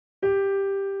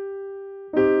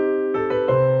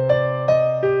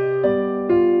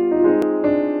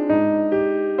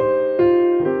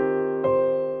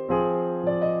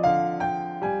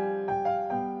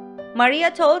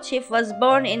Maria Tallchief was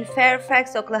born in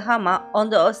Fairfax, Oklahoma, on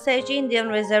the Osage Indian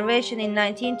Reservation in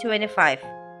 1925.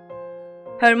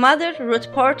 Her mother,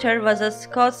 Ruth Porter, was a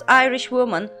Scots-Irish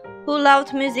woman who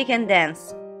loved music and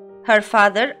dance. Her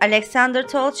father, Alexander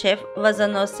Tallchief, was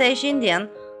an Osage Indian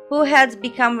who had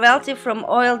become wealthy from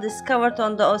oil discovered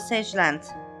on the Osage land.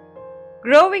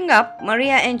 Growing up,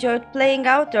 Maria enjoyed playing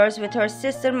outdoors with her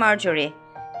sister Marjorie.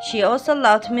 She also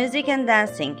loved music and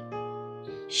dancing.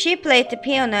 She played the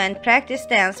piano and practiced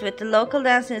dance with the local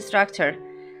dance instructor.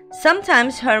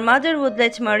 Sometimes her mother would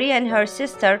let Maria and her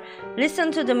sister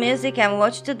listen to the music and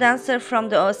watch the dancers from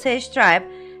the Osage tribe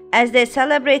as they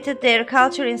celebrated their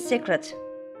culture in secret.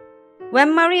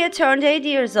 When Maria turned 8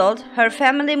 years old, her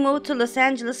family moved to Los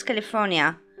Angeles,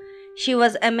 California. She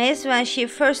was amazed when she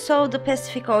first saw the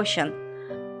Pacific Ocean.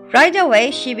 Right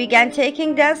away, she began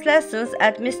taking dance lessons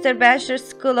at Mr. Bencher's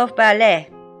School of Ballet.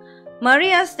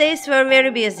 Maria's days were very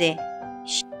busy.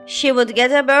 She would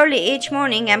get up early each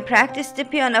morning and practice the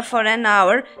piano for an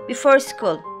hour before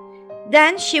school.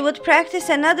 Then she would practice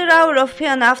another hour of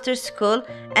piano after school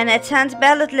and attend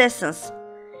ballet lessons.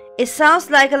 It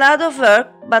sounds like a lot of work,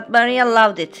 but Maria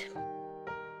loved it.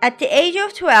 At the age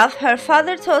of 12, her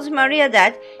father told Maria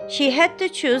that she had to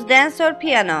choose dance or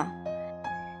piano.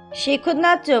 She could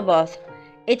not do both.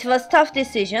 It was a tough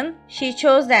decision. She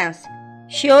chose dance.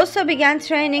 She also began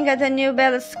training at a new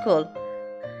ballet school.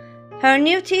 Her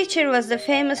new teacher was the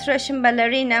famous Russian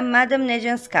ballerina Madame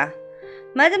Nijinsky.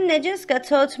 Madame Nijinsky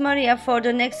taught Maria for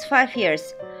the next 5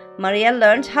 years. Maria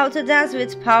learned how to dance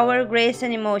with power, grace,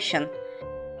 and emotion.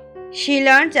 She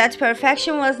learned that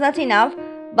perfection was not enough,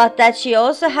 but that she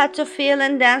also had to feel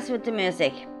and dance with the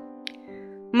music.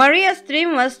 Maria's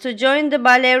dream was to join the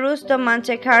Ballet Russe de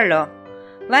Monte Carlo.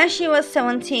 When she was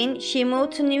 17, she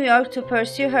moved to New York to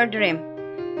pursue her dream.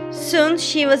 Soon,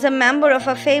 she was a member of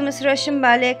a famous Russian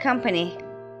ballet company.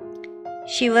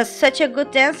 She was such a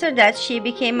good dancer that she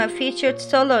became a featured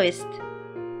soloist.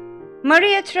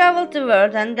 Maria traveled the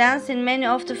world and danced in many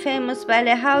of the famous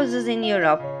ballet houses in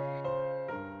Europe.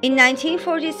 In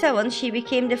 1947, she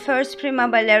became the first Prima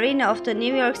Ballerina of the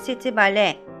New York City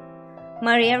Ballet.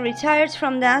 Maria retired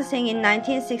from dancing in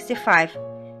 1965.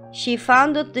 She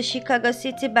founded the Chicago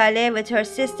City Ballet with her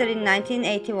sister in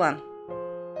 1981.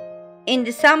 In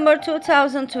December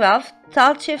 2012,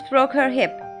 Tallchief broke her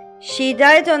hip. She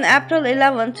died on April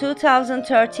 11,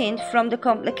 2013 from the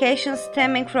complications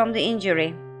stemming from the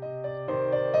injury.